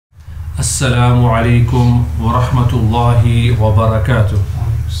Assalamu alaikum wa rahmatullahi wa barakatuh.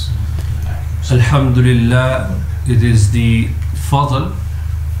 Alhamdulillah, it is the fadl,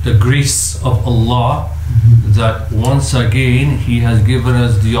 the grace of Allah that once again He has given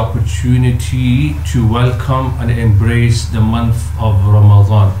us the opportunity to welcome and embrace the month of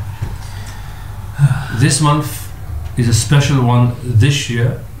Ramadan. This month is a special one this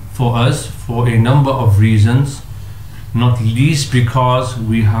year for us for a number of reasons, not least because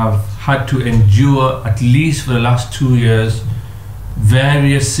we have had to endure, at least for the last 2 years,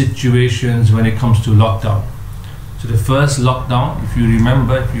 various situations when it comes to lockdown. So the first lockdown, if you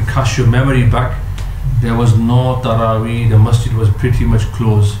remember, if you cast your memory back, there was no Taraweeh, the masjid was pretty much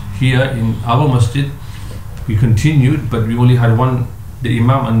closed. Here in our masjid, we continued, but we only had one, the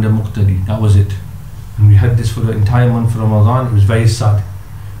Imam and the Muqtadi, that was it. And we had this for the entire month of Ramadan. It was very sad.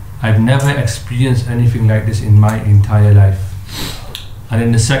 I've never experienced anything like this in my entire life. And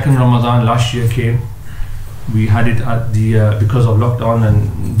then the second Ramadan last year came. We had it at the because of lockdown and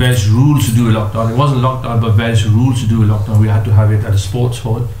various rules to do a lockdown. It wasn't lockdown, but various rules to do a lockdown. We had to have it at a sports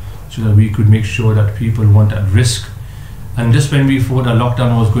hall so that we could make sure that people weren't at risk. And just when we thought that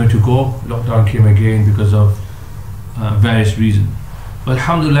lockdown was going to go, lockdown came again because of various reasons. But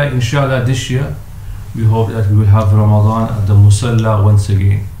alhamdulillah, inshallah, this year we hope that we will have Ramadan at the Musalla once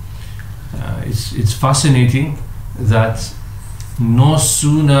again. It's fascinating that no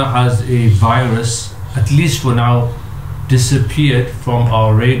sooner has a virus, at least for now, disappeared from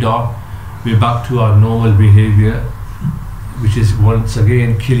our radar, we're back to our normal behavior, which is once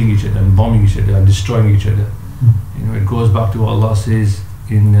again killing each other and bombing each other and destroying each other. You know, it goes back to what Allah says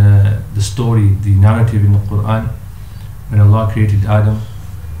in the story, the narrative in the Quran, when Allah created Adam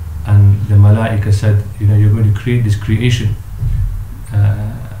and the Malaika said, you know, you're going to create this creation,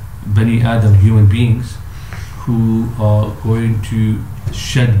 Bani Adam, human beings, who are going to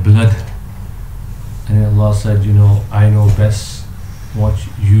shed blood. And Allah said, you know, I know best what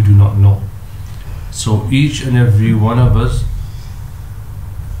you do not know. So each and every one of us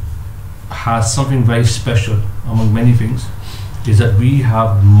has something very special, among many things, is that we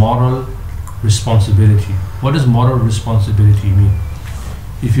have moral responsibility. What does moral responsibility mean?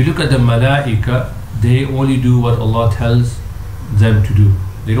 If you look at the Malaika, they only do what Allah tells them to do.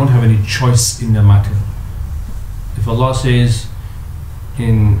 They don't have any choice in the matter. If Allah says,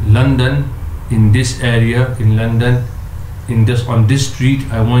 in London, in this area, in London, on this street,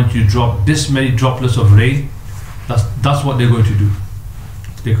 I want you to drop this many droplets of rain, that's what they're going to do.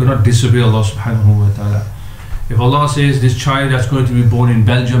 They cannot disobey Allah subhanahu wa ta'ala. If Allah says this child that's going to be born in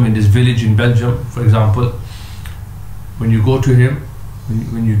Belgium, in this village in Belgium, for example, when you go to him,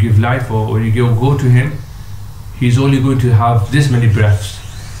 when you give life or when you go to him, he's only going to have this many breaths,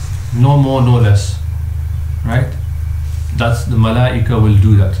 no more, no less, right? That's the Malaika will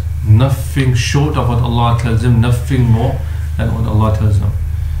do that. Nothing short of what Allah tells them, nothing more than what Allah tells them.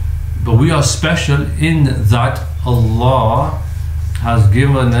 But we are special in that Allah has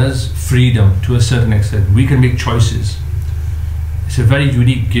given us freedom to a certain extent. We can make choices. It's a very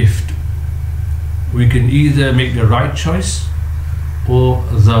unique gift. We can either make the right choice or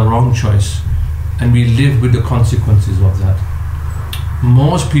the wrong choice, and we live with the consequences of that.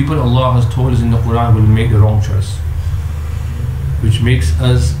 Most people, Allah has told us in the Quran, will make the wrong choice, which makes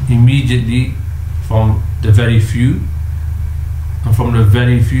us immediately from the very few, and from the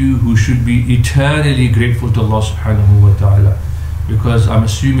very few who should be eternally grateful to Allah subhanahu wa ta'ala, because I'm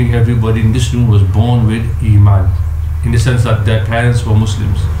assuming everybody in this room was born with Iman, in the sense that their parents were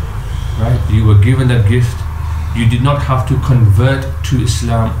Muslims, right? You were given that gift. You did not have to convert to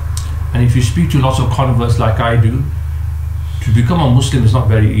Islam. And if you speak to lots of converts like I do, to become a Muslim is not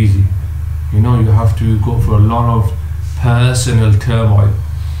very easy. You know, you have to go for a lot of personal turmoil.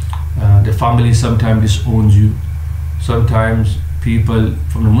 The family sometimes disowns you. Sometimes people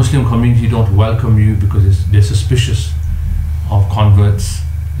from the Muslim community don't welcome you because they're suspicious of converts.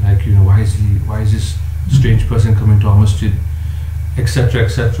 Like, you know, why is this strange person coming to our masjid, etc.,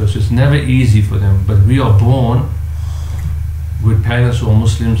 etc. So it's never easy for them. But we are born with parents who are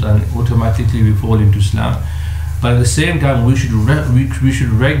Muslims, and automatically we fall into Islam. But at the same time, we should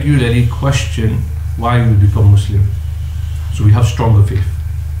regularly question why we become Muslim. So we have stronger faith.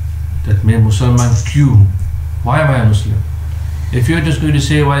 That may Musalman kyun? Why am I a Muslim? If you're just going to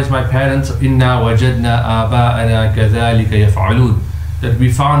say, why is my parents, inna wajadna aba'ana kadhalika yaf'alun, that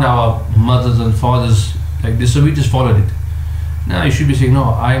we found our mothers and fathers like this, so we just followed it. Now you should be saying, no,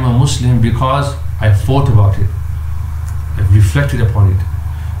 I am a Muslim because I thought about it, I've reflected upon it.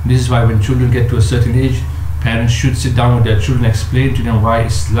 This is why when children get to a certain age, parents should sit down with their children, explain to them why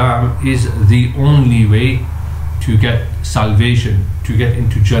Islam is the only way to get salvation, to get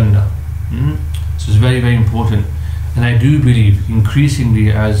into Jannah. So it's very, very important. And I do believe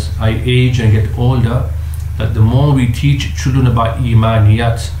increasingly as I age and get older, that the more we teach children about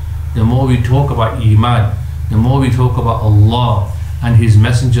imaniyat, the more we talk about iman, the more we talk about Allah and His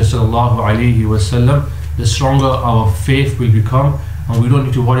Messenger sallallahu alaihi wasallam, the stronger our faith will become, and we don't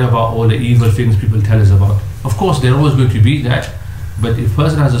need to worry about all the evil things people tell us about. Of course, they're always going to be that, but if a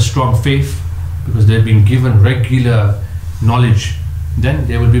person has a strong faith, because they've been given regular knowledge, then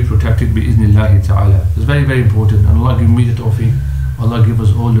they will be protected bi-iznillahi ta'ala. It's very, very important. And Allah give me the tawfiq, Allah give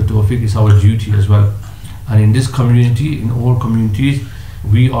us all the tawfiq. It's our duty as well. And in this community, in all communities,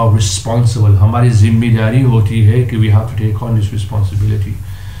 we are responsible. Hamari zimmedari hoti hai ki we have to take on this responsibility.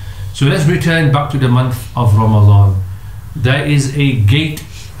 So let's return back to the month of Ramadan. There is a gate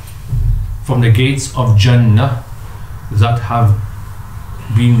from the gates of Jannah that have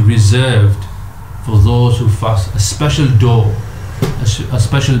been reserved for those who fast. A special door, a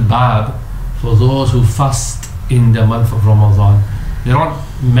special bab for those who fast in the month of Ramadan. There aren't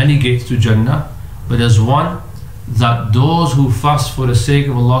many gates to Jannah, but there's one that those who fast for the sake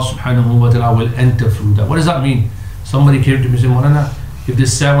of Allah subhanahu wa ta'ala will enter through that. What does that mean? Somebody came to me and said, Maulana, if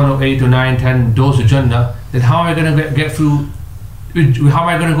there's 7 or 8 or 9, 10 doors to Jannah, then how am I going to get through, how am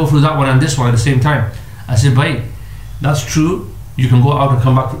I going to go through that one and this one at the same time? I said, bhai, that's true. You can go out and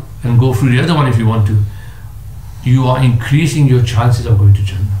come back and go through the other one if you want to. You are increasing your chances of going to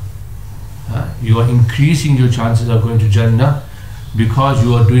Jannah. You are increasing your chances of going to Jannah because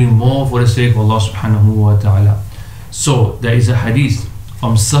you are doing more for the sake of Allah subhanahu wa ta'ala. So there is a hadith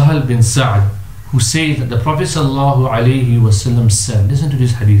from Sahal bin Sa'ad who says that the Prophet sallallahu alayhi wasallam said, listen to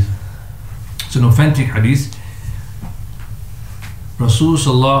this hadith. It's an authentic hadith. Rasul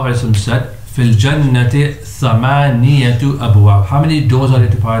sallallahu alayhi wasallam said, Fil jannati thamaniyatu abwab. How many doors are there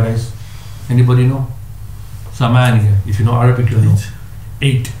to paradise? Anybody know? Thamaniya. If you know Arabic, you know.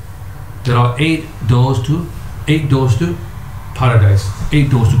 8. There are 8 doors to paradise. 8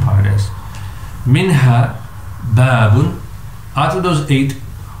 doors to paradise. Minha babun. Out of those 8,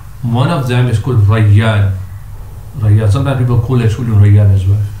 one of them is called Rayyan. Rayyan. Sometimes people call their children Rayyan as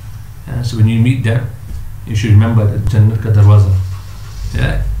well. So when you meet them, you should remember that Jannat ka darwaza.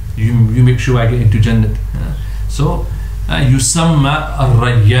 Yeah. You make sure I get into Jannat. So Yusamma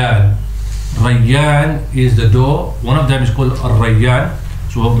al-Rayyan. Rayyan is the door. One of them is called al-Rayyan.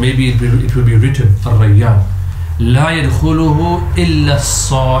 So maybe it will be written al-Rayyan. La yadkhuluhu illa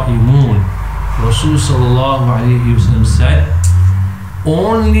as-sa'imun. Rasul sallallahu alayhi wasallam said,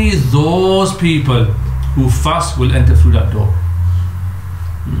 only those people who fast will enter through that door.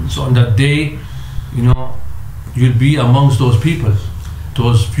 So on that day, you know, you'll be amongst those people,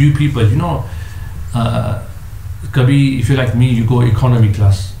 those few people. You know, Kabhi, if you're like me, you go economy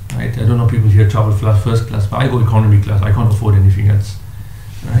class, right? I don't know people here travel first class, but I go economy class. I can't afford anything else,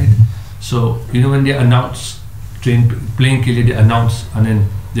 right? So you know when they announce plane ke liye they announce, and then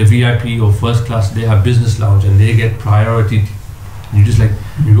the VIP or first class, they have business lounge and they get priority. You just like,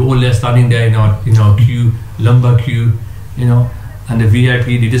 you're all there standing there in our queue, lumbar queue, you know, and the VIP,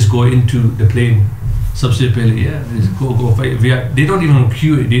 they just go into the plane. Subsequently, yeah, they just go VIP. They don't even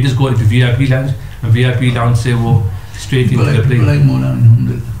queue, they just go into VIP lounge, and VIP lounge say, well, straight into the plane.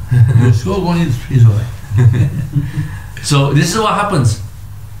 So this is what happens.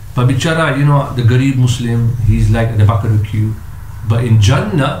 But bichara, you know, the Garib Muslim, he's like at the back of the queue. But in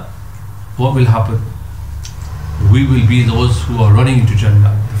Jannah, what will happen? We will be those who are running into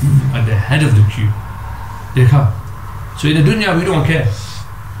Jannah at the head of the queue. They come. So in the dunya, we don't care.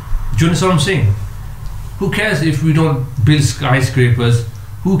 Do you understand what I'm saying? Who cares if we don't build skyscrapers?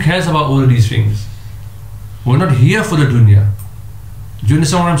 Who cares about all of these things? We're not here for the dunya. Do you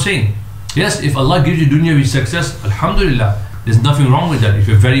understand what I'm saying? Yes, if Allah gives you dunyavi success, alhamdulillah, there's nothing wrong with that. If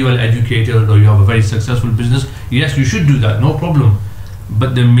you're very well educated or you have a very successful business, yes, you should do that, no problem.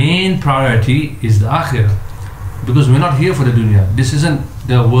 But the main priority is the akhirah. Because we're not here for the dunya. This isn't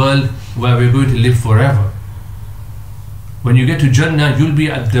the world where we're going to live forever. When you get to Jannah, you'll be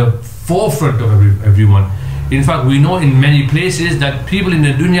at the forefront of everyone. In fact, we know in many places that people in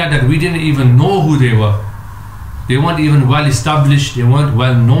the dunya that we didn't even know who they were. They weren't even well established, they weren't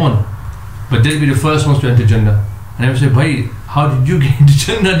well known. But they'll be the first ones to enter Jannah. And I would say, bhai, how did you get into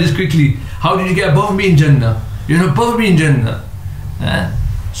Jannah this quickly? How did you get above me in Jannah? You're above me in Jannah.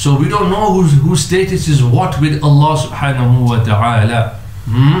 So we don't know whose status is what with Allah subhanahu wa ta'ala.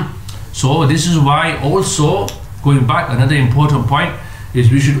 So this is why also, going back, another important point is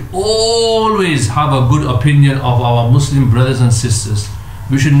we should always have a good opinion of our Muslim brothers and sisters.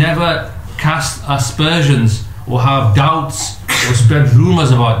 We should never cast aspersions or have doubts or spread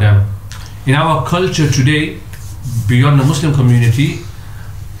rumors about them. In our culture today, beyond the Muslim community,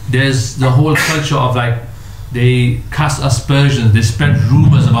 There's the whole culture of like, they cast aspersions, they spread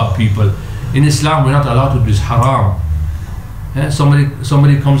rumors about people. In Islam, we're not allowed to do this, haram. Yeah?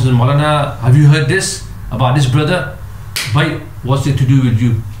 Somebody comes in, Maulana, have you heard this about this brother? Bhai, what's it to do with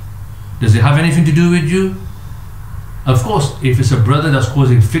you? Does it have anything to do with you? Of course, if it's a brother that's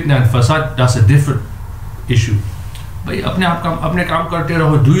causing fitna and fasad, that's a different issue. But apne kaam karte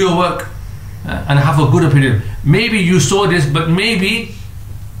raho, do your work and have a good opinion. Maybe you saw this, but maybe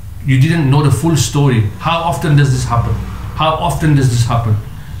you didn't know the full story. How often does this happen? How often does this happen?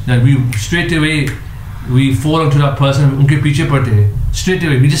 That we straight away we fall into that person, unke piche padte hai. Straight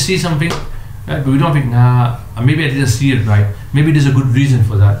away we just see something, right? But we don't think, nah, maybe I didn't see it right. Maybe there's a good reason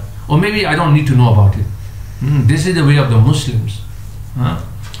for that, or maybe I don't need to know about it. This is the way of the Muslims.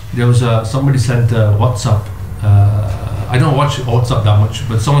 There was somebody sent a WhatsApp. I don't watch WhatsApp that much,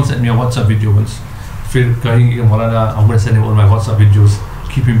 but someone sent me a WhatsApp video once. I'm going to send him all my WhatsApp videos,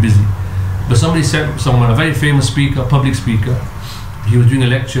 keep him busy. But somebody sent someone, a very famous speaker, public speaker. He was doing a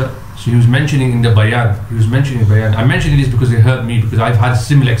lecture, so he was mentioning in the bayan. I'm mentioning this because it hurt me, because I've had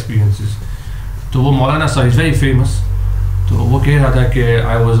similar experiences. So Maulana sir, he's very famous. So wo keh raha tha ki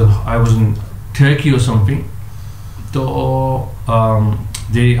I was in Turkey or something. So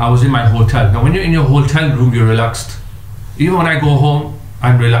I was in my hotel. Now when you're in your hotel room, you're relaxed. Even when I go home,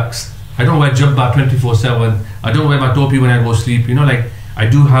 I'm relaxed. I don't wear jabba 24/7. I don't wear my topi when I go sleep. You know, like I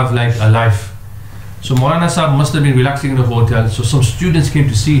do have like a life. So Maulana Sahab must have been relaxing in the hotel. So some students came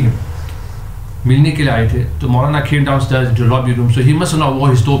to see him. Milne ke liye aaye the. So Maulana came downstairs into the lobby room. So he must have not wore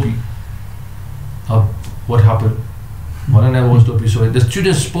his topi. What happened? Maulana wore his topi. So the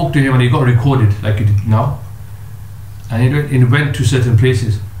students spoke to him and he got recorded like he did now. And he went to certain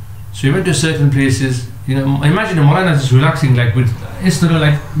places. So he went to certain places. You know, imagine the Maulana just relaxing, like with Istara,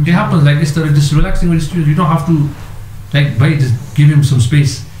 like it happens, like Istara, just relaxing with the students. You don't have to, like, just give him some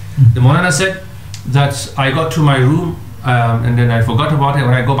space. The Maulana said that I got to my room and then I forgot about it.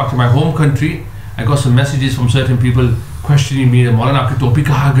 When I go back to my home country, I got some messages from certain people questioning me. The Maulana aapke topi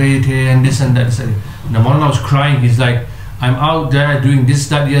kahan gaye the, and this and that. And the Maulana was crying. He's like, I'm out there doing this,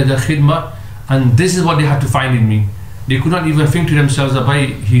 that, the other khidmah, and this is what they had to find in me. They could not even think to themselves that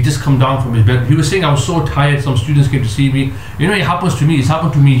he just come down from his bed. He was saying, I was so tired. Some students came to see me. You know, it happens to me. It's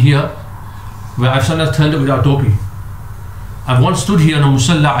happened to me here, where I've sometimes turned up without topi. I've once stood here on a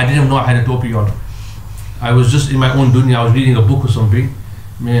musalla. I didn't know I had a topi on. I was just in my own dunya. I was reading a book or something.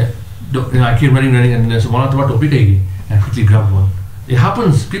 I came running, and there's one topi kaigi, and I quickly grabbed one. It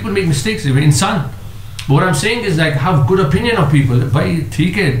happens. People make mistakes. They're insan. But what I'm saying is, like, have good opinion of people.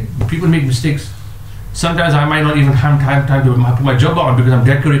 People make mistakes. Sometimes I might not even have time to put my job on because I'm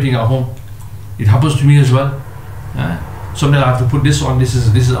decorating at home. It happens to me as well. Sometimes I have to put this on. This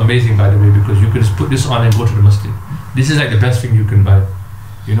is amazing, by the way, because you can just put this on and go to the masjid. This is like the best thing you can buy.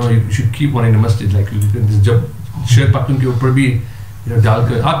 You know, you should keep one in the masjid. Like, you can this job shirt patun ke upar bhi, you know, dal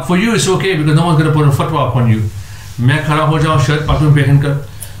kar. For you it's okay because no one's going to put a fatwa upon you. Main khara ho jao shirt patun pehen kar,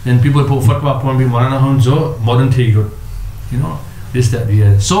 then people put fatwa upon me. Maulana Haroon jo modern thi good. You know. This, that,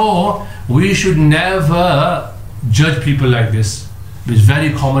 yeah. So we should never judge people like this. It's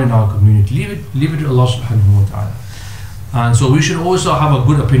very common in our community. Leave it to Allah subhanahu wa ta'ala. And so we should also have a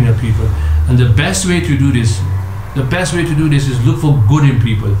good opinion of people. And the best way to do this is look for good in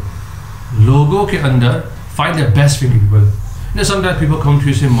people. Logo ke andar, find the best thing in people. You know, sometimes people come to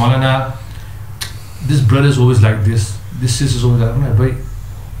you and say, Maulana, this brother is always like this sister is always like that. Bhai,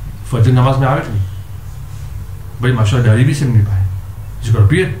 Fajr namaz mein aave thi. Bhai, mashallah, dari bhi sim nahi paaye. He's got a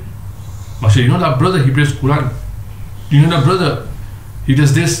beard. Mashallah, you know that brother, he prays Quran. You know that brother, he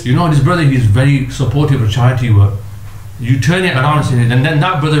does this. You know this brother, he's very supportive of charity work. You turn it around and say, and then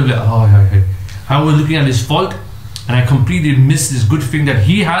that brother will be like, oh, hey. I was looking at his fault and I completely missed this good thing that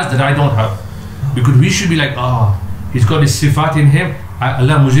he has that I don't have. Because we should be like, he's got this sifat in him.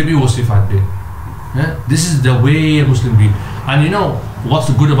 Allah mujhe bhi wo sifat de. Yeah? This is the way a Muslim be. And you know what's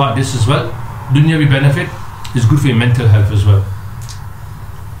good about this as well? Dunyavi benefit is good for your mental health as well.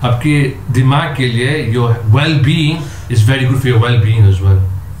 आपके दिमाग के लिए your well-being is very good for your well-being as well.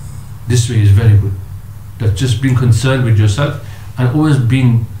 This way is very good. That's just being concerned with yourself and always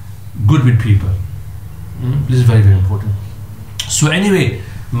being good with people. This is very, very important. So anyway,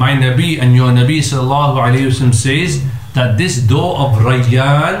 my Nabi and your Nabi sallallahu alayhi wasallam says that this door of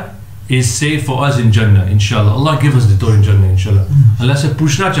Rayyan is safe for us in Jannah, inshallah. Allah give us the door in Jannah, inshallah. Allah said,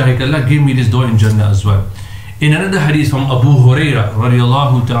 pushna chahe ki Allah give me this door in Jannah as well. In another hadith from Abu Hurairah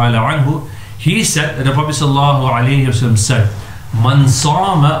radiyallahu ta'ala anhu, he said that the Prophet sallallahu alayhi wasallam said, Man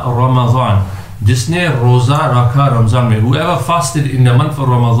sama Ramadan, jisne roza rakha Ramzan mein, whoever fasted in the month of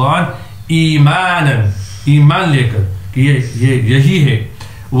Ramadan, iman lekar, ki yahi hai,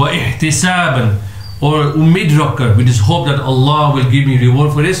 وَإِحْتِسَابًا, or umid rakkar, we just hope that Allah will give me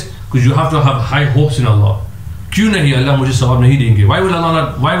reward for this, because you have to have high hopes in Allah. Kyun nahi Allah mujhe sawab nahi denge? Why will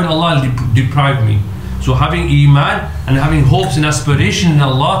Allah deprive me? So having iman and having hopes and aspiration in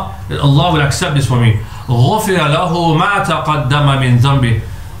Allah, that Allah will accept this for me. غُفِرَ لَهُ مَا تَقَدَّمَ مِنْ ذَنْبِهِ,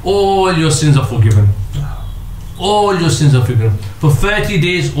 all your sins are forgiven. All your sins are forgiven. For 30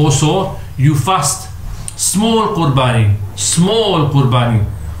 days or so, you fast. Small qurbani.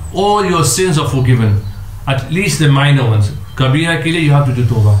 All your sins are forgiven. At least the minor ones. Kabira ke liye you have to do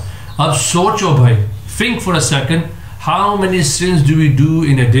tawbah. Ab socho bhai. Think for a second, how many sins do we do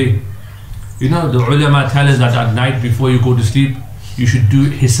in a day? You know, the ulama tell us that at night before you go to sleep, you should do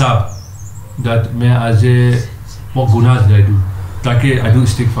hisab. That what gunas did I do? Like I do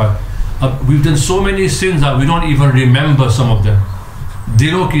istighfar. We've done so many sins that we don't even remember some of them.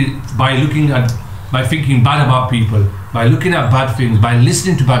 By thinking bad about people, by looking at bad things, by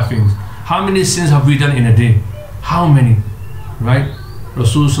listening to bad things. How many sins have we done in a day? How many? Right?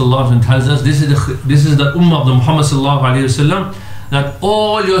 Rasulullah tells us, this is the ummah of the Muhammad sallallahu alayhi wasallam, that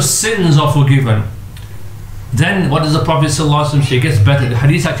all your sins are forgiven. Then what does the Prophet sallallahu alayhi wasallam say? It gets better. The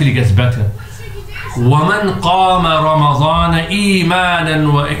hadith actually gets better. وَمَنْ قَامَ رَمَضَانَ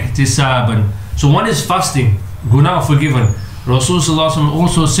إِيمَانًا وَإِحْتِسَابًا. So one is fasting, guna forgiven. Rasulullah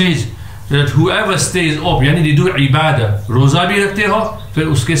also says that whoever stays up, yani they do ibadah, roza bhi rakhte ho, fir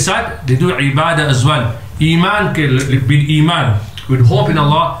uske saath they do ibadah as well. Iman bil iman, with hope in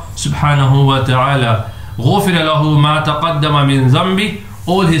Allah subhanahu wa ta'ala. غُفِرَ لَهُ مَا تَقَدَّمَ مِنْ ذَنْبِ,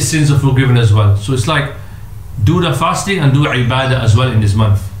 all his sins are forgiven as well. So it's like, do the fasting and do ibadah as well in this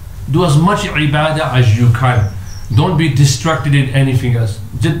month. Do as much ibadah as you can. Don't be distracted in anything else.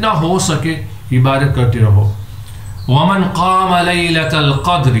 Jitna ho sake, ibadah karte raho. وَمَنْ قَامَ لَيْلَةَ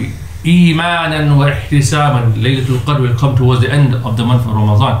الْقَدْرِ إِيمَانًا وَإِحْتِسَابًا. Laylatul Qadr will come towards the end of the month of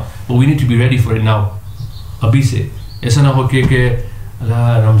Ramadan, but we need to be ready for it now. Abhi se. Aisa na ho ke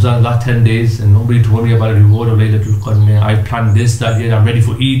Ramzan last 10 days and nobody told me about the reward of Laylatul Qadr. I planned this, that year, I'm ready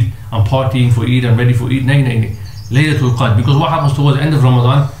for Eid, I'm partying for Eid, I'm ready for Eid. Nahi. Laylatul Qadr. Because what happens towards the end of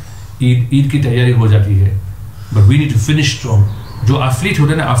Ramadan, Eid ki tayari ho jati hai. But we need to finish strong. Jo athlete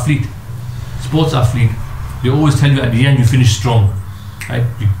hote na, athlete, sports athlete, they always tell you at the end you finish strong. Right?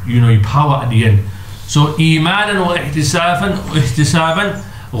 You power at the end. So imanan wa ihtisaban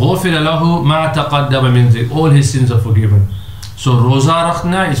ghufira lahu ma taqaddama min dhanbi. All his sins are forgiven. So roza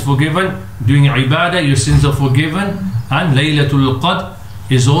rakhna is forgiven, doing ibadah, your sins are forgiven, and Laylatul Qadr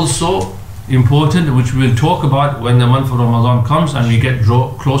is also important, which we will talk about when the month of Ramadan comes and we get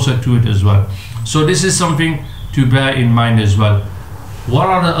closer to it as well. So this is something to bear in mind as well. What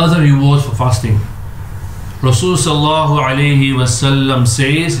are the other rewards for fasting? Rasul sallallahu alayhi wasallam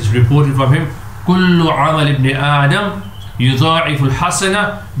says, it's reported from him, كل عمل ابن آدم يضاعف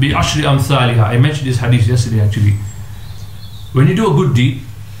الحسنة بعشر أمثالها. I mentioned this hadith yesterday actually. When you do a good deed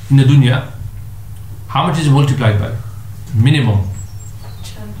in the dunya, how much is it multiplied by? Minimum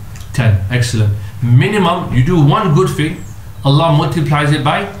 10. Excellent. Minimum, you do one good thing, Allah multiplies it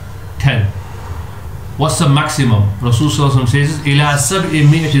by 10. What's the maximum? Rasul sallallahu says إلى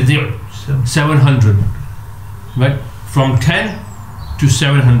 700 ضعف, 700. Right? From 10 to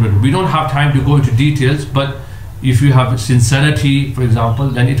 700. We don't have time to go into details, but if you have sincerity, for example,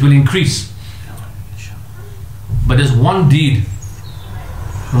 then it will increase. But there's one deed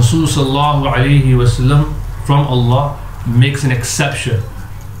Rasul sallallahu alayhi wasallam from Allah makes an exception.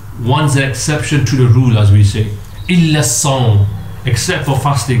 One's an exception to the rule, as we say. Illa sawm, except for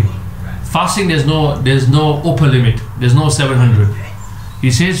fasting. Fasting, there's no upper limit. There's no 700.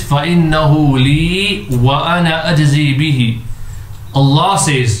 He says, فَإِنَّهُ لِي وَأَنَا أَجْزِي بِهِ. Allah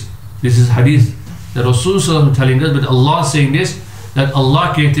says, this is hadith that Rasul sallallahu telling us, but Allah saying this, that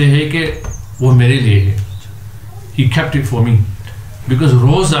Allah kehte hai ke wo mere liye hai. He kept it for me. Because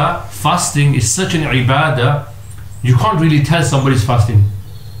roza, fasting, is such an ibadah, you can't really tell somebody's fasting.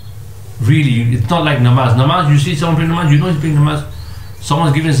 Really, it's not like namaz. Namaz, you see someone praying namaz, you know he's praying namaz.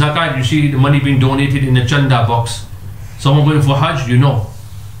 Someone's giving zakat, you see the money being donated in a chanda box. Someone going for hajj, you know.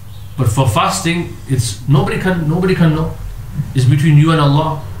 But for fasting, it's nobody can know. It's between you and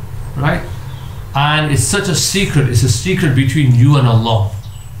Allah, right? And it's such a secret. It's a secret between you and Allah.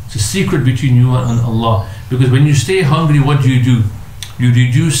 It's a secret between you and Allah. Because when you stay hungry, what do? You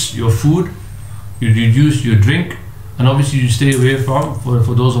reduce your food, you reduce your drink, and obviously you stay away from,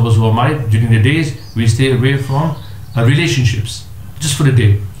 for those of us who are married, during the days, we stay away from relationships, just for the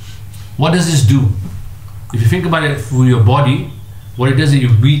day. What does this do? If you think about it for your body, what it does is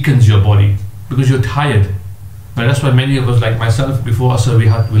it weakens your body, because you're tired. But that's why many of us, like myself, before Asr, we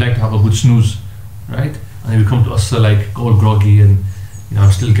like to have a good snooze, right? And we come to Asr like all groggy and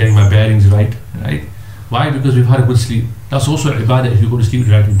I'm still getting my bearings right. Why? Because we've had a good sleep. That's also ibadah if you go to sleep with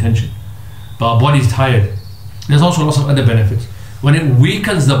the right intention. But our body's tired. There's also lots of other benefits. When it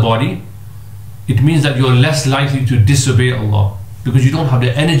weakens the body, it means that you're less likely to disobey Allah, because you don't have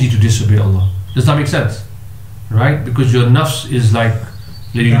the energy to disobey Allah. Does that make sense? Right? Because your nafs is like,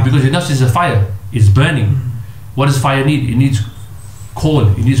 because your nafs is a fire, it's burning. What does fire need? It needs coal,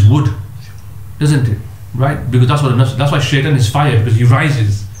 it needs wood, doesn't it? Right? Because that's what the nafs, that's why shaitan is fire, because he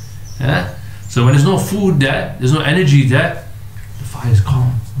rises. So when there's no food there, there's no energy there, the fire is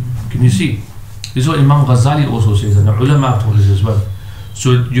calm. Can you see? This is what Imam Ghazali also says, and the ulama have told us as well.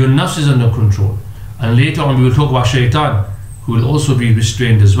 So your nafs is under control, and later on we will talk about shaitan, who will also be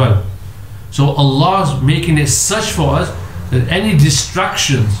restrained as well. So Allah is making it such for us that any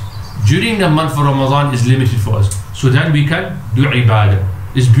distractions during the month of Ramadan is limited for us, so then we can do ibadah.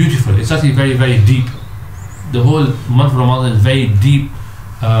 It's beautiful, it's actually very, very deep. The whole month of Ramadan is very deep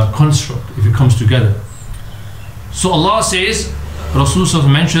construct if it comes together. So Allah says, Rasul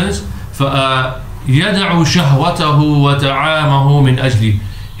mentions, يَدَعُ شَهْوَتَهُ وَتَعَامَهُ مِنْ أَجْلِ.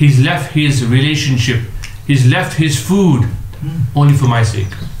 He's left his relationship, he's left his food only for my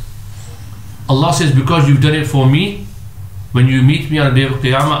sake. Allah says, because you've done it for me, when you meet me on the day of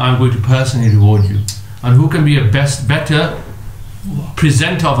Qiyamah, I'm going to personally reward you. And who can be a better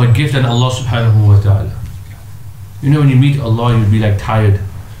presenter of a gift than Allah subhanahu wa ta'ala? You know, when you meet Allah, you'll be like tired.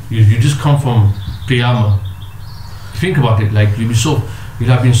 You just come from Qiyamah. Think about it, like you'll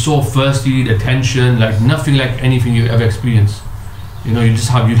have been so thirsty, the tension, like nothing like anything you've ever experienced. You know, you'd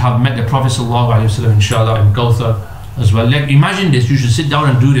have met the Prophet sallallahu alaihi wasallam, inshallah, in Kawthar as well. Like imagine this, you should sit down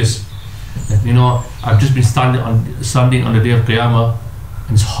and do this. You know, I've just been standing on the day of Qiyamah,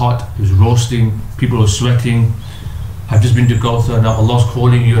 and it's hot, it's roasting, people are sweating. I've just been to Kawthar, now Allah's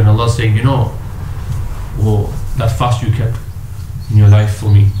calling you, and Allah's saying, you know, oh, that fast you kept in your life for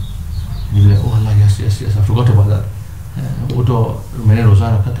me. And you're like, oh Allah, yes, I forgot about that.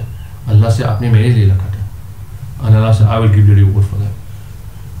 Allah said, and Allah said, I will give you reward for that.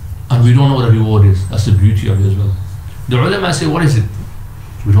 And we don't know what the reward is. That's the beauty of it as well. The ulama say, what is it?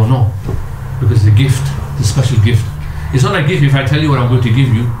 We don't know, because it's a gift, it's a special gift. It's not a gift if I tell you what I'm going to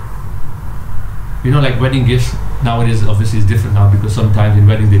give you. You know, like wedding gifts nowadays, obviously it's different now, because sometimes in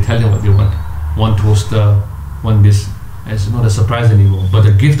weddings they tell them what they want. One toaster, one this. It's not a surprise anymore. But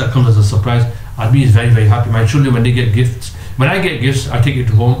the gift that comes as a surprise, Admi is very, very happy. My children, when they get gifts, when I get gifts, I take it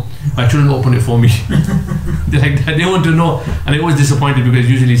to home. My children open it for me. They're like, they want to know, and they're always disappointed because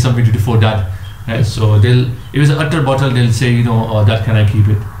usually it's something to do for dad. Right? So if it's an utter bottle, they'll say, you know, oh, Dad, can I keep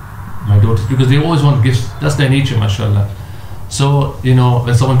it? My daughters, because they always want gifts. That's their nature, mashallah. So, you know,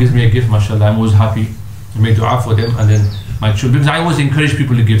 when someone gives me a gift, mashallah, I'm always happy to make dua for them. And then my children, because I always encourage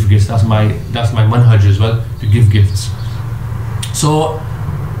people to give gifts. That's my manhaj as well, to give gifts. So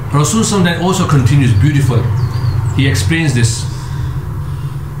Rasul then also continues, beautiful. He explains this.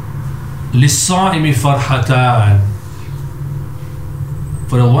 لِلصَّائِمِ فَرْحَتَانِ.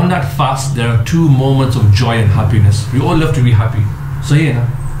 For the one that fasts, there are two moments of joy and happiness. We all love to be happy. So yeah,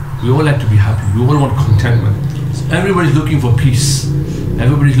 we all like to be happy. We all want contentment. Everybody's looking for peace.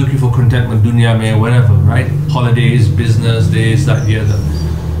 Everybody's looking for contentment, dunya mein, wherever, right? Holidays, business, this, that, the other.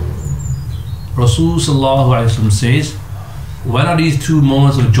 Rasul sallallahu alaihi wasallam says, what are these two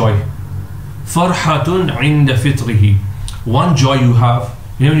moments of joy? Farhatun inda fitrihi. One joy you have,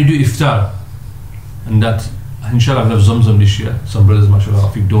 you know, when you do iftar, and that, inshallah, I'll have Zamzam this year. Some brothers, mashallah,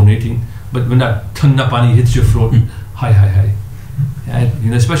 are donating. But when that thanda pani hits your throat, hi. You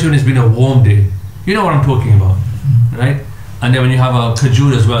know, especially when it's been a warm day. You know what I'm talking about, right? And then when you have a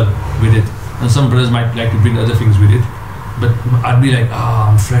kajur as well with it, and some brothers might like to bring other things with it, but I'd be like,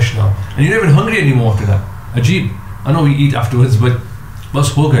 I'm fresh now. And you're not even hungry anymore after that. Ajib. I know we eat afterwards, but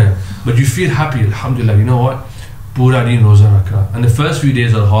you feel happy, alhamdulillah. You know what? Pura din roza rakha. And the first few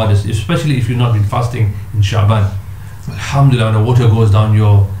days are the hardest, especially if you've not been fasting in Sha'ban. Alhamdulillah, when the water goes down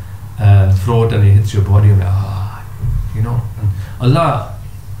your throat and it hits your body, and you know. And Allah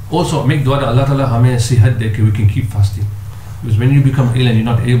also make dua that Allah Ta'ala hame sihat de ke we can keep fasting. Because when you become ill and you're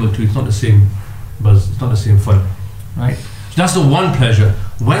not able to, it's not the same buzz, it's not the same fun, right? So that's the one pleasure.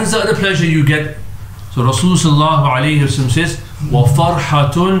 When's the other pleasure you get? So Rasul sallallahu alayhi wasallam says,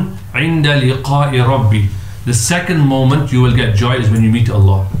 وَفَرْحَةٌ عِنْدَ لِقَاءِ رَبِّ. The second moment you will get joy is when you meet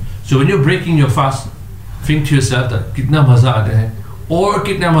Allah. So when you're breaking your fast, think to yourself that kitna maza aata hai, or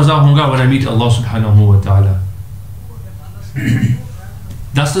kitna maza honga when I meet Allah subhanahu wa ta'ala.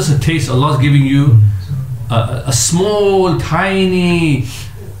 That's just a taste. Allah's giving you a small, tiny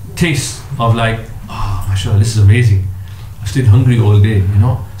taste of like, mashallah, this is amazing. I've stayed hungry all day, you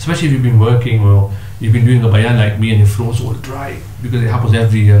know, especially if you've been working or you've been doing a bayan like me and your throat's all dry, because it happens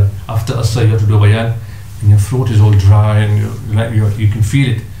every year. After Asr you have to do a bayan and your throat is all dry and you can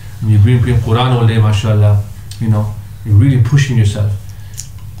feel it. And you've been doing Quran all day, mashallah, you know, you're really pushing yourself.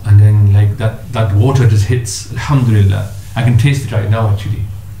 And then like that water just hits, alhamdulillah. I can taste it right now actually.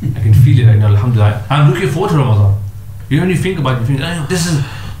 I can feel it right now, alhamdulillah. I'm looking forward to Ramadan. You know, when you think about it, you think, oh, this is,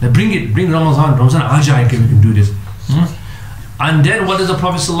 bring Ramadan, Ajay, we can do this. And then what does the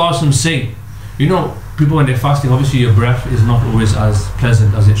Prophet ﷺ say? You know, people when they're fasting, obviously your breath is not always as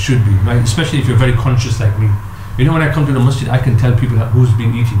pleasant as it should be, right? Especially if you're very conscious like me. You know, when I come to the masjid, I can tell people who's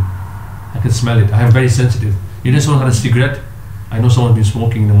been eating. I can smell it. I am very sensitive. You know, someone had a cigarette, I know someone's been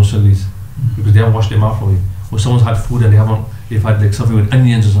smoking in the musallis because they haven't washed their mouth properly. Or someone's had food and they've had like something with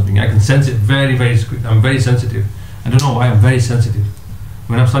onions or something. I can sense it very, very quick. I'm very sensitive. I don't know why I'm very sensitive.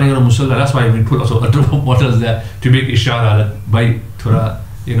 When I'm standing on a musalla, that's why we put also a drop of water there to make ishara that by Torah,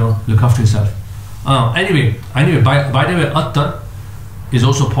 you know, look after yourself. Anyway, by the way, attar is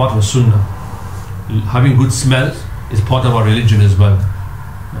also part of a sunnah. Having good smells is part of our religion as well.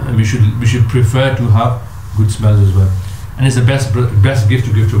 And we should prefer to have good smells as well. And it's the best gift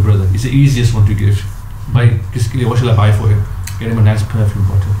to give to a brother. It's the easiest one to give. What shall I buy for him? Get him a nice perfume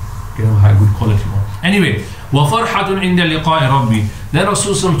bottle. Get him a high, good quality one. Anyway, وَفَرْحَةٌ عِنْدَ لِقَاءِ رَبِّي. Then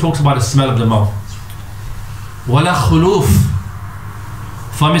Rasul talks about the smell of the mouth. وَلَا خُلُوفٌ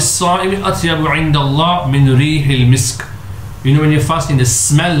فَمِ الصَّائِمِ أَطْيَبُ عِنْدَ اللَّهِ مِنْ رِيحِ الْمِسْكِ. You know, when you're fasting, the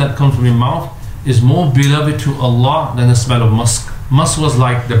smell that comes from your mouth is more beloved to Allah than the smell of musk. Musk was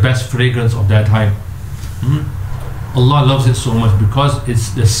like the best fragrance of that time. Allah loves it so much because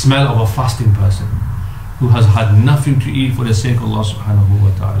it's the smell of a fasting person who has had nothing to eat for the sake of Allah subhanahu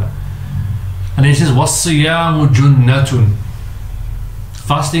wa ta'ala. And it says, وَالصِّيَامُ جُنَّةٌ.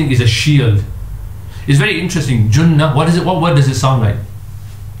 Fasting is a shield. It's very interesting. Junnah, what is it? What word does it sound like?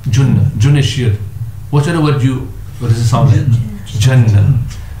 Junnah. Junnah is shield. What other word what does it sound like? Jannah.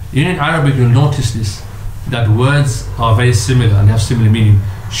 In Arabic you'll notice this, that words are very similar and have similar meaning.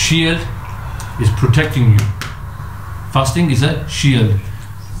 Shield is protecting you. Fasting is a shield.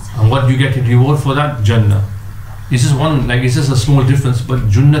 And what you get in reward for that? Jannah. It's just one, like it's just a small difference, but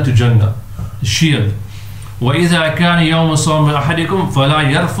Jannah to Jannah. Shield. وَإِذَا كَانَ يَوْمُ صَوْمِ أَحَدِكُمْ فَلَا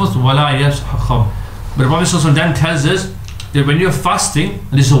يَرْفُثْ وَلَا يَسْخَبْ. But the Prophet ﷺ then tells us that when you're fasting,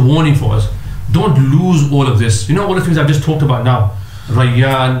 and this is a warning for us, don't lose all of this. You know, all the things I've just talked about now.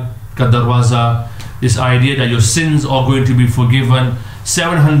 Rayyan, Kadarwaza, this idea that your sins are going to be forgiven,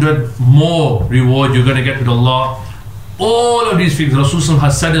 700 more reward you're going to get with Allah. All of these things, Rasul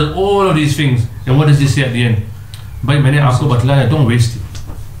has said all of these things. And what does he say at the end? Bhai, maine aapko batlaya, don't waste it.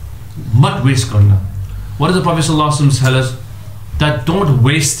 Mat waste karna. What does the Prophet ﷺ tell us? That don't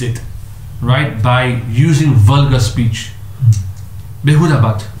waste it, right, by using vulgar speech. Behuda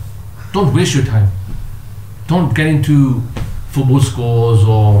baat. Don't waste your time. Don't get into football scores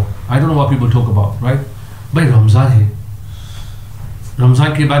or I don't know what people talk about, right? Bhai, Ramzan hai.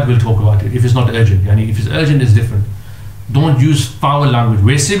 Ramzan ke baad we'll talk about it if it's not urgent. Yani if it's urgent, it's different. Don't use foul language.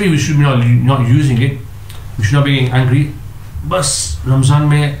 We should be not using it. We should not be getting angry. Bas Ramzan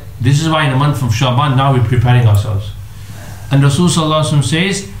mein, this is why in a month from Shaban now we're preparing ourselves. And Rasul ﷺ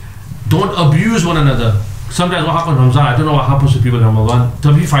says, don't abuse one another. Sometimes what happens in Ramzan, I don't know what happens to people in Ramadan.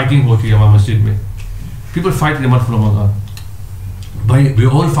 Tabhi fighting hoti hai masjid mein. People fight in the month of Ramadan. Bhai, we're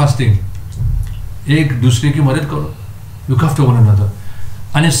all fasting. Ek dusre ki madad karo. Look after one another.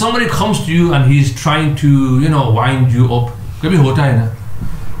 And if somebody comes to you and he's trying to, you know, wind you up, kabhi hota hai na.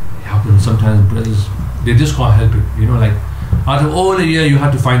 It happens sometimes, brothers, they just can't help it. You know, like, out of all the year you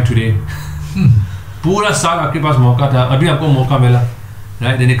had to find today. Pura saal aapke paas mauka tha, abhi aapko mauka mila.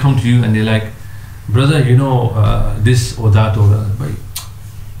 Right? Then they come to you and they're like, brother, you know, this or that or that. Bhai,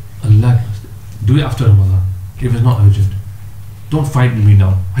 Allah, do it after Ramadan. If it's not urgent. Don't fight with me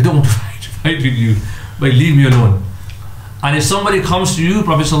now. I don't want to fight with you. But leave me alone. And if somebody comes to you,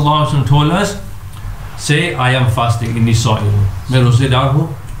 Prophet ﷺ told us, say, I am fasting, inni sa'im. Main rosedar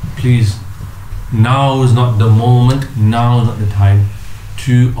hu. Please, now is not the moment, now is not the time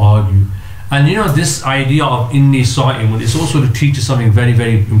to argue. And you know, this idea of inni sa'im is also to teach us something very,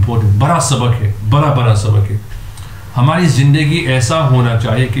 very important. Bada sabak hai, bada sabak hai. Hamari zindagi aisa hona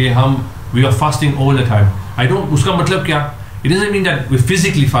chahiye ki we are fasting all the time. Uska matlab kya? It doesn't mean that we're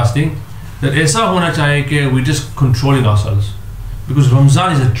physically fasting. That aisa hona chahiye ki we're just controlling ourselves. Because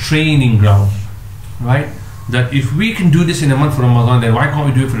Ramzan is a training ground, right? That if we can do this in a month for Ramadan, then why can't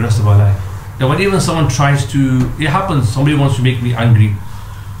we do it for the rest of our life? That when even someone tries to, it happens, somebody wants to make me angry.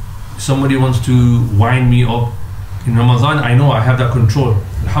 Somebody wants to wind me up. In Ramadan, I know I have that control.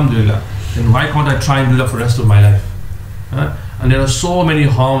 Alhamdulillah. Then why can't I try and do that for the rest of my life? And there are so many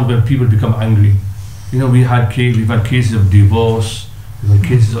harms when people become angry. You know, we've had cases of divorce, we've had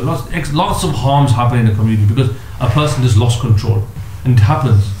cases of lots of harms happen in the community because a person just lost control. And it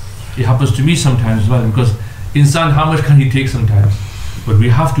happens to me sometimes as well, because insan, how much can he take sometimes? But we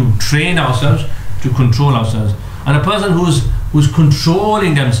have to train ourselves to control ourselves. And a person who's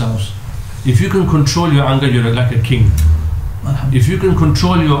controlling themselves, if you can control your anger, you're like a king. If you can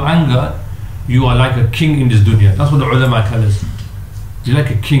control your anger, you are like a king in this dunya. That's what the ulama tell us. You're like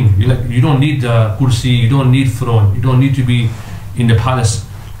a king. You don't need the kursi, you don't need throne, you don't need to be in the palace.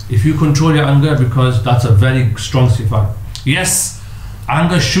 If you control your anger, because that's a very strong sifat. Yes,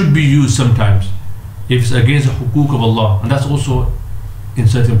 anger should be used sometimes if it's against the hukuk of Allah, and that's also in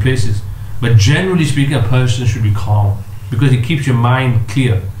certain places. But generally speaking, a person should be calm because it keeps your mind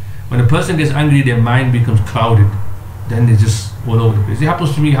clear. When a person gets angry, their mind becomes clouded. Then they're just all over the place. It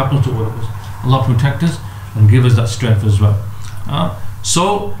happens to me, it happens to all of us. Allah protect us and give us that strength as well.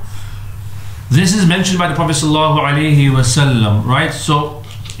 So this is mentioned by the Prophet ﷺ, right? So,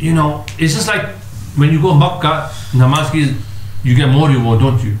 you know, it's just like when you go Makkah, namaz ki, you get more reward,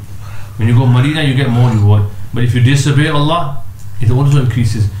 don't you? When you go Medina, you get more reward. But if you disobey Allah, it also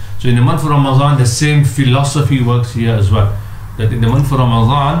increases. So in the month of Ramadan, the same philosophy works here as well. That in the month of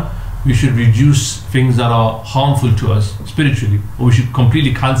Ramadan, we should reduce things that are harmful to us spiritually, or we should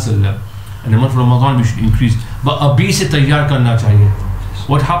completely cancel them. In the month of Ramadan, we should increase. But abhi se tayyar karna chahiye.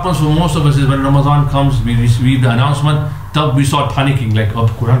 What happens for most of us is when Ramadan comes, we receive the announcement, tab we start panicking, like, oh,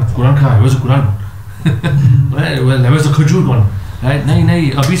 Quran kahan hai? Where's the Quran? Well, where's the khajur gone? Right?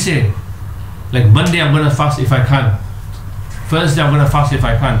 Nahi, abhi se. Like Monday, I'm going to fast if I can. Thursday, I'm going to fast if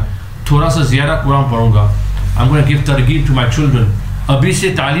I can. Thoda sa ziyada Quran parunga. I'm going to give targheeb to my children. Abhi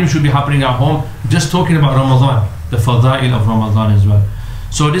se ta'aleem should be happening at home. Just talking about Ramadan, the fadail of Ramadan as well.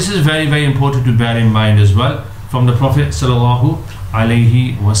 So this is very, very important to bear in mind as well from the Prophet sallallahu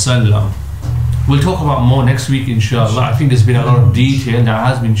alaihi wasallam. We'll talk about more next week, inshallah. I think there's been a lot of detail that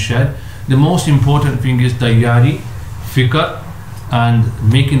has been shared. The most important thing is tayyari, fikr, and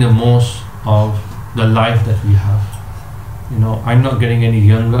making the most of the life that we have. You know, I'm not getting any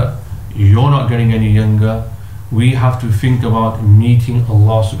younger, you're not getting any younger. We have to think about meeting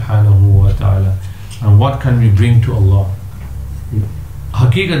Allah subhanahu wa ta'ala and what can we bring to Allah.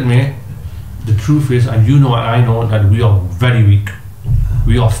 Haqiqat mein, the truth is, and you know and I know, that we are very weak.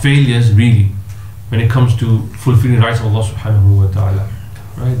 We are failures really when it comes to fulfilling the rights of Allah subhanahu wa ta'ala,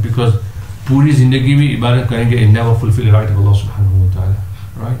 right? Because puri zindagi mein ibadat karenge and never fulfill the right of Allah subhanahu wa ta'ala,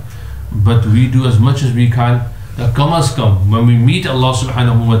 right? But we do as much as we can. That come as come, when we meet Allah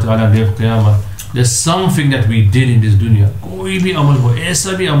subhanahu wa ta'ala day of Qiyamah, there's something that we did in this dunya. Koi bhi amal ho,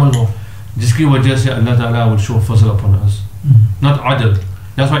 aisa bhi amal ho, jiski wajah se Allah ta'ala will show fazl upon us. Not adl.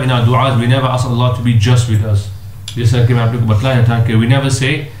 That's why in our du'as we never ask Allah to be just with us. We never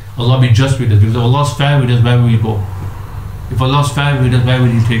say Allah be just with us, because if Allah is fair with us, where will we go? If Allah is fair with us, where will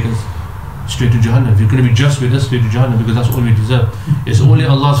He take us? Straight to Jahannam. If you're going to be just with us, straight to Jahannam, because that's all we deserve. It's only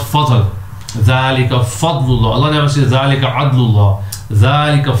Allah's fadl. ذَلِكَ فَضْلُ اللَّهِ. Allah never says ذَلِكَ عَدْلُ اللَّهِ.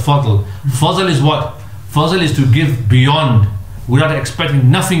 ذَلِكَ فَضْلُ. Fadl is what? Fadl is to give beyond, without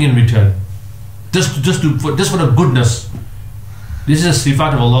expecting nothing in return. Just for the goodness. This is a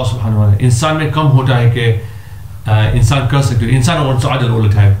sifat of Allah subhanahu wa ta'ala. Insan mein kam hota hai ke insan kar sakte. Insan wants adl all the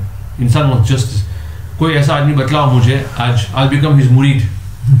time. Insan wants justice. Koi aisa aadmi batlao mujhe, I'll become his murid.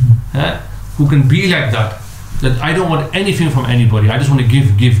 Who can be like that. That I don't want anything from anybody. I just want to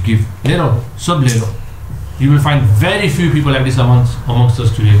give. Le lo, sab le lo. You will find very few people like this amongst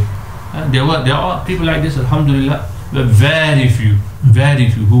us today. There are people like this, alhamdulillah, but very few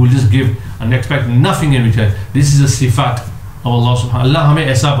who will just give and expect nothing in return. This is a sifat of Allah subhanahu wa ta'ala. Allah hame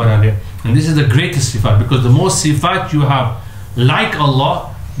aisa bana de. And this is the greatest sifat, because the more sifat you have like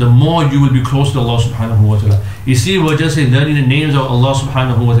Allah, the more you will be close to Allah subhanahu wa ta'ala. You see, we're just learning the names of Allah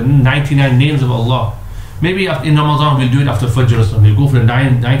subhanahu wa ta'ala, 99 names of Allah. Maybe in Ramadan we'll do it after Fajr or something. We'll go for the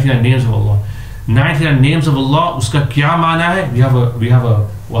 99 names of Allah. 99 names of Allah, uska kya maana hai? We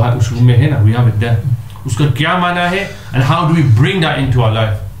have it there. Uska kya maana hai? And how do we bring that into our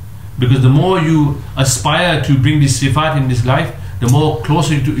life? Because the more you aspire to bring this sifat in this life, the more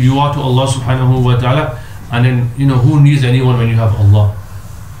closer you are to Allah subhanahu wa ta'ala. And then, you know, who needs anyone when you have Allah?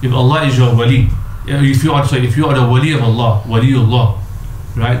 If Allah is your wali, if you are the wali of Allah, waliullah,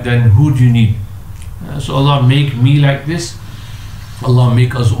 right, then who do you need? So Allah make me like this. Allah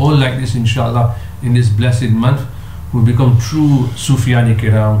make us all like this, inshallah, in this blessed month, who become true Sufyan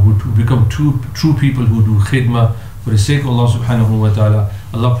Kiram, who become true people who do khidmah for the sake of Allah subhanahu wa ta'ala.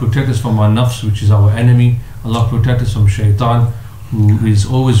 Allah protect us from our nafs, which is our enemy. Allah protect us from shaitan, who is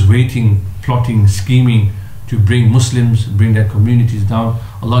always waiting, plotting, scheming to bring Muslims, bring their communities down.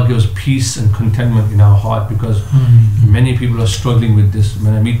 Allah gives peace and contentment in our heart, because many people are struggling with this.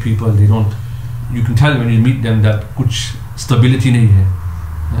 When I meet people, they don't, you can tell when you meet them that kuch stability nahi hai.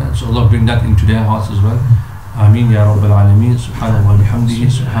 Yeah? So Allah bring that into their hearts as well. Ameen ya Rabbal Alameen. Subhanallah bihamdihi.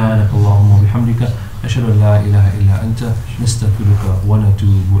 Subhanakallahumma bihamdika. Ashhadu an la ilaha illa anta. Nastaghfiruka wa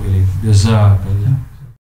natubu ilayk. Jazakallah.